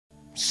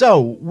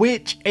So,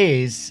 which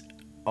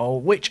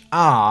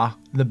are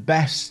the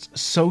best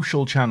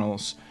social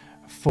channels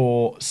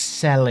for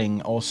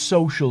selling or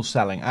social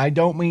selling? I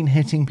don't mean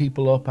hitting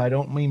people up. I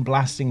don't mean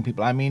blasting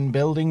people. I mean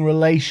building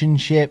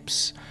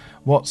relationships.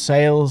 What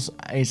sales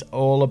is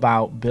all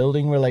about: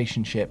 building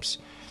relationships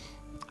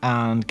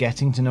and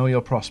getting to know your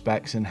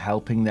prospects and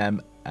helping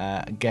them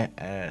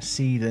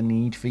see the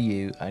need for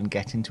you and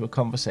get into a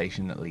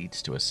conversation that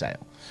leads to a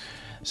sale.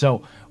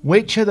 So,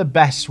 which are the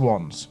best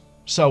ones?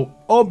 So,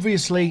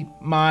 obviously,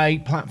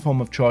 my platform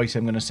of choice,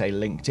 I'm going to say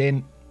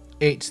LinkedIn.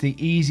 It's the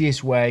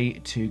easiest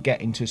way to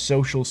get into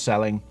social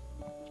selling.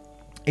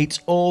 It's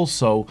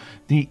also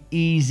the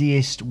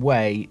easiest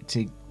way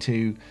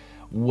to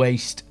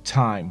waste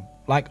time.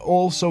 Like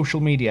all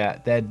social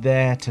media, they're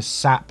there to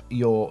sap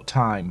your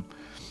time.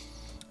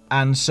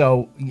 And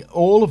so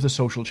all of the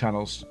social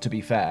channels, to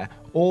be fair,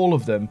 all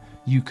of them,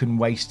 you can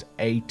waste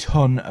a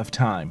ton of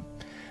time.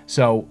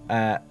 So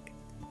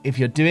if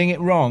you're doing it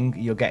wrong,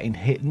 you're getting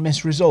hit and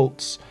miss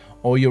results,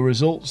 or your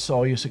results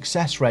or your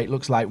success rate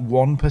looks like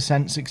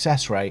 1%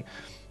 success rate,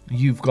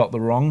 you've got the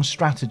wrong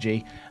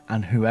strategy,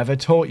 and whoever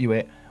taught you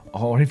it,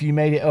 or if you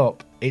made it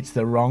up, it's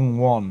the wrong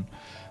one.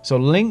 So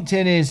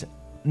LinkedIn is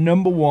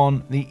number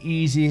one, the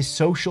easiest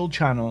social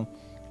channel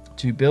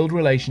to build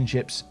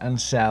relationships and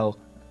sell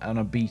on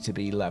a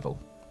B2B level.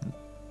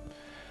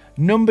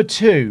 Number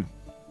two,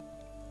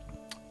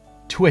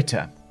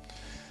 Twitter.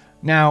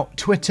 Now,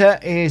 Twitter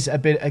is a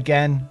bit,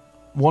 again,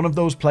 one of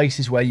those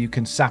places where you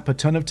can sap a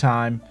ton of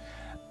time,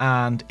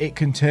 and it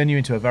can turn you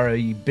into a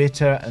very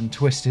bitter and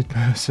twisted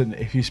person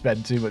if you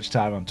spend too much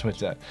time on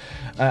Twitter.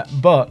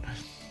 But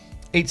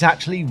it's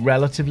actually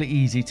relatively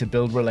easy to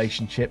build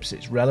relationships.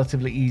 It's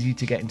relatively easy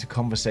to get into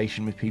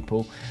conversation with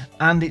people,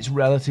 and it's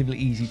relatively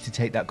easy to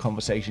take that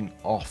conversation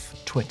off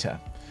Twitter.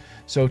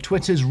 So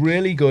Twitter's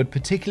really good,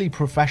 particularly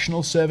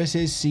professional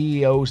services,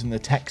 CEOs in the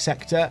tech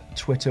sector.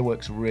 Twitter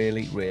works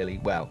really, really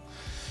well.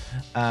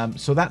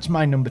 So that's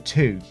my number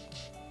two.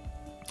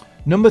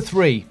 Number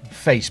three,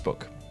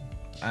 Facebook.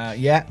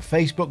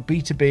 Facebook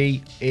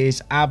B2B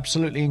is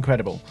absolutely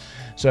incredible.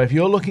 So if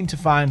you're looking to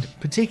find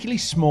particularly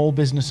small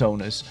business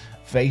owners,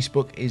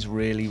 Facebook is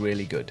really,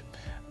 really good.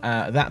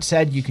 That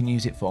said, you can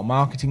use it for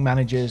marketing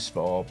managers,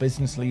 for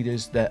business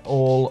leaders. They're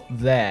all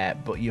there,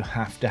 but you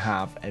have to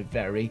have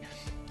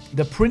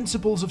the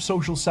principles of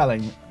social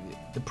selling,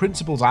 the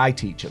principles I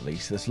teach at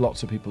least. There's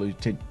lots of people who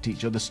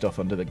teach other stuff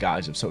under the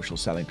guise of social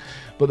selling,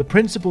 but the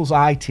principles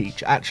I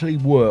teach actually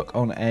work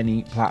on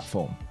any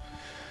platform.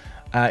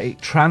 It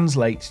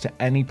translates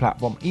to any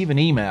platform, even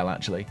email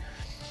actually.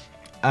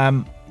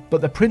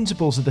 But the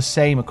principles are the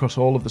same across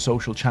all of the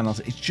social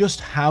channels. It's just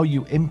how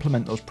you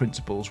implement those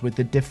principles with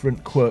the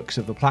different quirks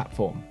of the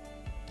platform.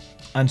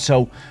 And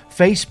so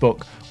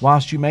Facebook,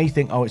 whilst you may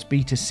think, oh, it's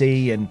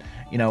B2C and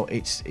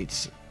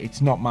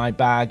it's not my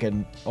bag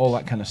and all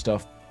that kind of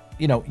stuff,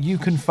 you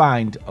can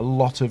find a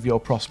lot of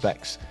your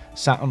prospects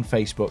sat on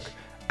Facebook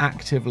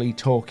actively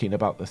talking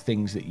about the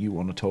things that you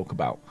want to talk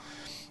about.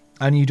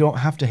 And you don't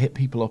have to hit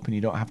people up and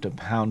you don't have to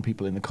pound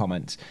people in the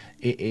comments.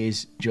 It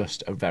is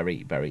just a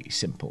very, very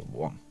simple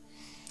one.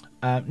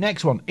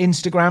 Next one,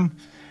 Instagram.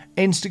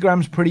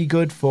 Instagram's pretty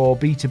good for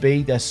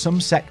B2B. There's some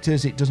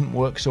sectors it doesn't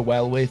work so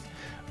well with,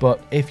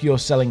 but if you're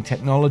selling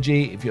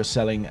technology, if you're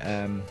selling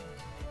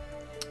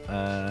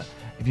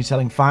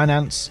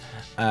finance,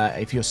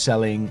 if you're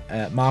selling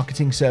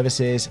marketing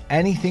services,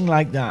 anything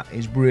like that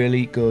is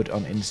really good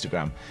on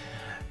Instagram.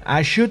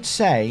 I should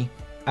say,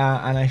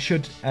 and I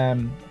should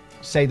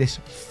say this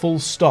full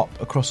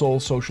stop across all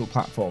social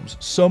platforms.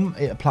 Some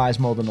it applies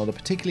more than other,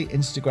 particularly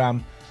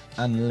Instagram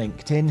and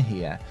LinkedIn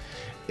here,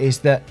 is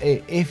that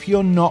if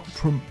you're not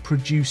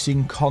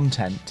producing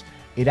content,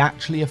 it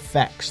actually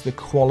affects the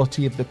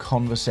quality of the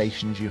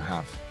conversations you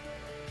have.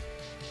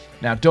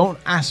 Now, come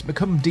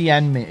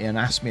DM me and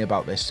ask me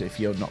about this if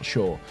you're not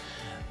sure.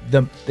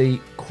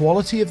 The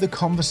quality of the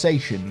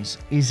conversations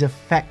is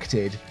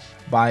affected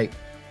by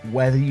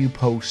whether you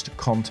post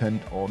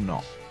content or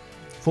not.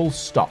 Full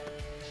stop.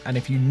 And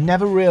if you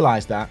never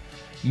realize that,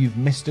 you've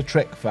missed a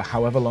trick for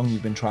however long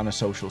you've been trying to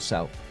social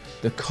sell.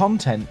 The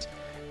content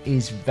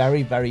is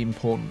very, very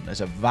important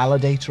as a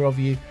validator of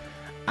you,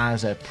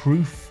 as a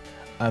proof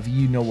of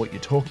you know what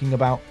you're talking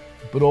about,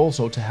 but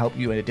also to help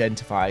you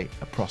identify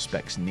a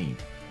prospect's need.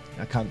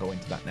 I can't go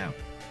into that now.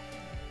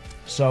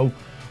 So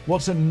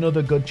what's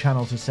another good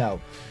channel to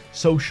sell?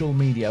 Social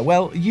media.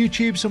 Well,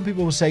 YouTube, some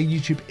people will say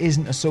YouTube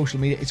isn't a social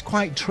media. It's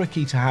quite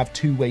tricky to have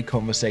two-way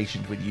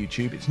conversations with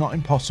YouTube. It's not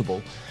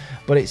impossible,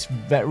 but it's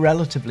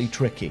relatively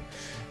tricky.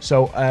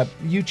 So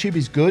YouTube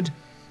is good,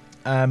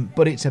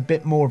 but it's a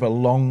bit more of a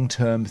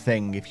long-term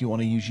thing if you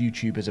want to use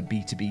YouTube as a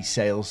B2B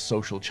sales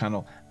social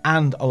channel.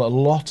 And a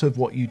lot of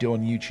what you do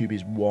on YouTube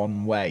is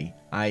one way,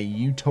 i.e.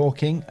 you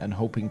talking and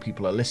hoping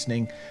people are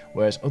listening,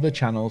 whereas other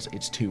channels,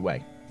 it's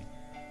two-way.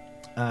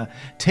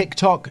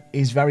 TikTok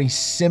is very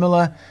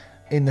similar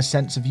in the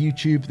sense of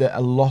YouTube, that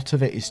a lot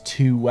of it is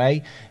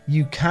two-way.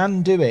 You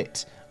can do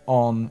it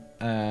on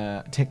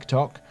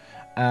TikTok,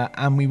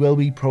 and we will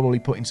be probably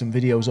putting some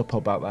videos up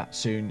about that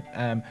soon.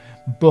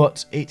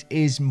 But it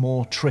is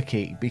more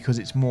tricky because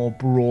it's more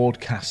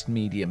broadcast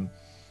medium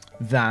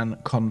than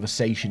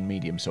conversation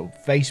medium. So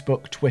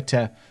Facebook,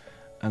 Twitter,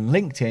 and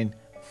LinkedIn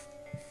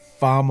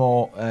far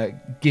more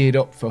geared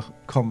up for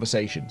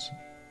conversations.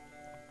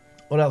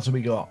 What else have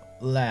we got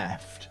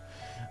left?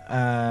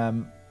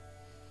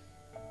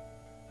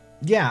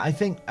 Yeah, I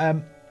think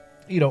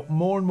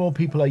more and more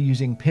people are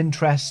using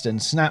Pinterest and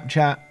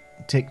Snapchat,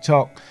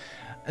 TikTok.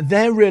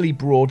 They're really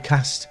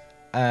broadcast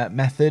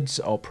methods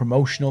or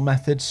promotional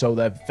methods, so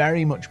they're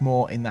very much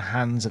more in the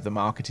hands of the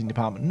marketing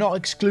department, not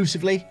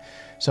exclusively.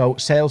 So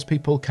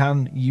salespeople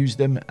can use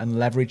them and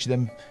leverage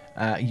them,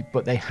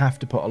 but they have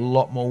to put a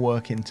lot more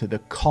work into the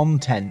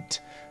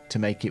content to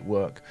make it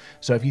work.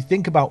 So if you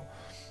think about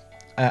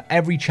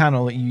every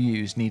channel that you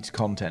use needs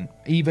content.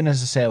 Even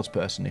as a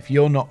salesperson, if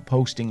you're not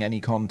posting any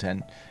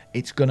content,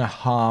 it's going to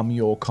harm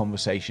your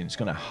conversation. It's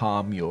going to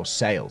harm your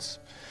sales.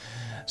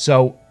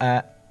 So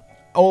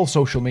all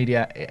social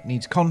media, it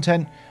needs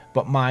content,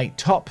 but my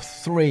top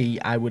 3,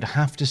 I would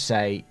have to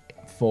say,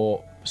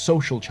 for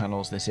social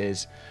channels, this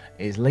is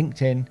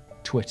LinkedIn,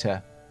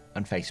 Twitter,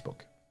 and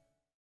Facebook.